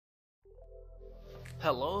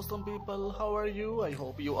Hello some people, how are you? I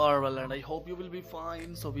hope you are well and I hope you will be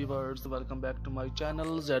fine. So viewers, welcome back to my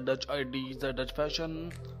channel ZHID ZH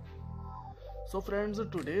Fashion. So friends,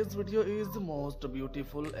 today's video is the most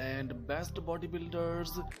beautiful and best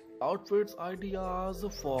bodybuilders outfits ideas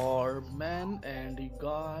for men and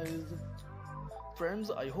guys. Friends,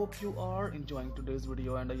 I hope you are enjoying today's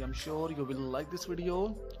video and I am sure you will like this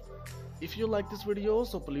video. If you like this video,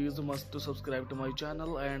 so please must to subscribe to my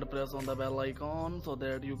channel and press on the bell icon so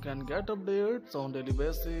that you can get updates on daily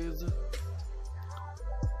basis.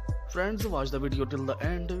 Friends, watch the video till the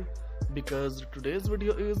end because today's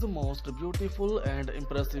video is the most beautiful and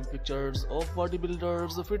impressive pictures of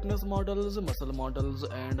bodybuilders, fitness models, muscle models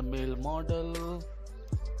and male model.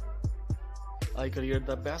 I create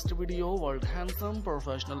the best video, world handsome,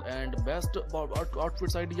 professional and best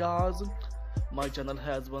outfits ideas. My channel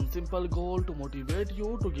has one simple goal to motivate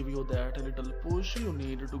you, to give you that little push you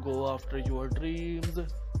need to go after your dreams.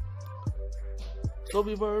 So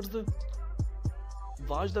viewers,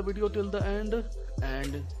 watch the video till the end,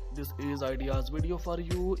 and this is ideas video for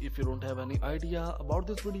you. If you don't have any idea about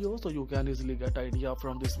this video, so you can easily get idea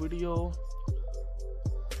from this video.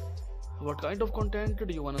 What kind of content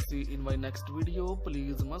do you wanna see in my next video?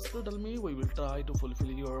 Please must tell me, we will try to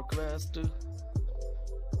fulfill your request.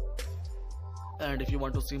 And if you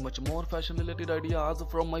want to see much more fashion related ideas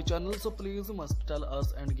from my channel, so please must tell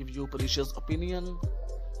us and give you precious opinion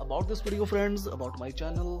about this video friends, about my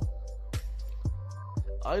channel.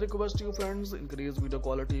 I request you friends, increase video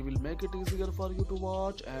quality will make it easier for you to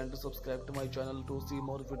watch, and subscribe to my channel to see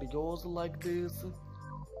more videos like this.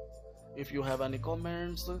 If you have any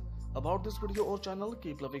comments about this video or channel,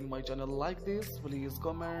 keep loving my channel like this, please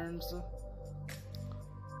comments.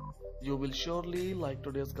 You will surely like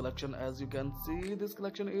today's collection. As you can see, this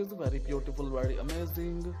collection is very beautiful, very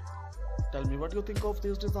amazing. Tell me what you think of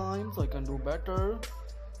this design so I can do better.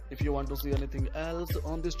 If you want to see anything else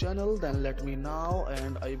on this channel, then let me know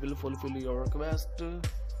and I will fulfill your request.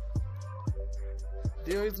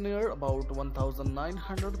 There is near about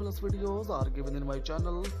 1900 plus videos are given in my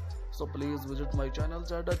channel. So please visit my channel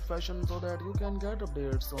ZH Fashion so that you can get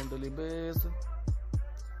updates on daily basis.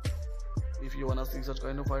 If you wanna see such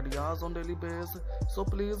kind of ideas on daily basis, so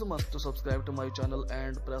please must subscribe to my channel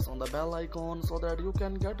and press on the bell icon so that you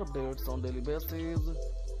can get updates on daily basis.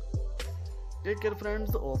 Take care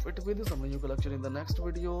friends, of it with some new collection in the next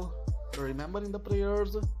video. Remember in the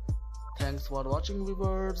prayers. Thanks for watching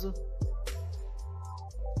viewers.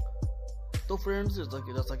 तो friends,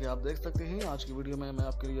 जैसा कि आप देख सकते हैं, आज की video में मैं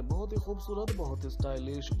आपके लिए बहुत ही खूबसूरत, बहुत ही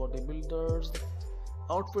स्टाइलिश बॉडी बिल्डर्स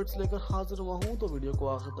आउटफिट्स लेकर हाजिर हुआ हूँ। तो वीडियो को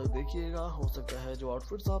आखिर तक देखिएगा, हो सकता है जो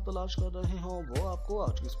आउटफिट्स आप तलाश कर रहे हो वो आपको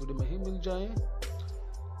आज की इस वीडियो में ही मिल जाए।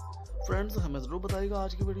 फ्रेंड्स, हमें ज़रूर बताइएगा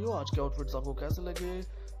आज की वीडियो, आज के आउटफिट्स आपको कैसे लगे,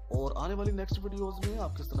 और आने वाली नेक्स्ट वीडियोस में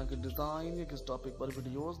आप किस तरह के डिज़ाइन या किस टॉपिक पर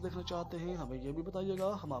वीडियोस देखना चाहते हैं, हमें ये भी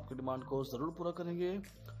बताइएगा। हम आपकी डिमांड को ज़रूर पूरा करेंगे।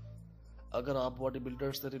 अगर आप बॉडी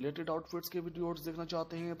बिल्डर से रिलेटेड आउटफिट्स के वीडियोस देखना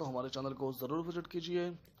चाहते हैं तो हमारे चैनल को ज़रूर विजिट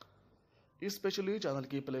कीजिए। स्पेशली चैनल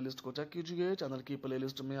की प्लेलिस्ट को चेक कीजिए। चैनल की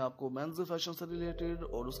प्लेलिस्ट में आपको मेंस फैशन से रिलेटेड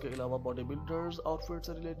और उसके अलावा बॉडी बिल्डर्स आउटफिट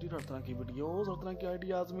से रिलेटेड हर तरह की वीडियोस, हर तरह के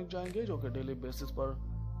आइडियाज़ मिल जाएंगे जो कि डेली बेसिस पर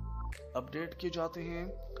अपडेट किए जाते हैं।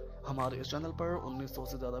 हमारे इस चैनल पर 1900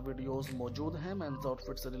 से ज़्यादा वीडियोस मौजूद हैं मेंस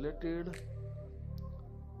आउटफिट से रिलेटेड।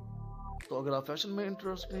 तो अगर आप फैशन में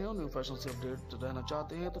इंटरेस्ट हैं और न्यू फैशन से अपडेट रहना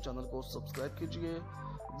चाहते हैं तो चैनल को सब्सक्राइब कीजिए।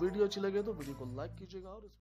 वीडियो अच्छी लगे तो वीडियो को लाइक कीजिएगा और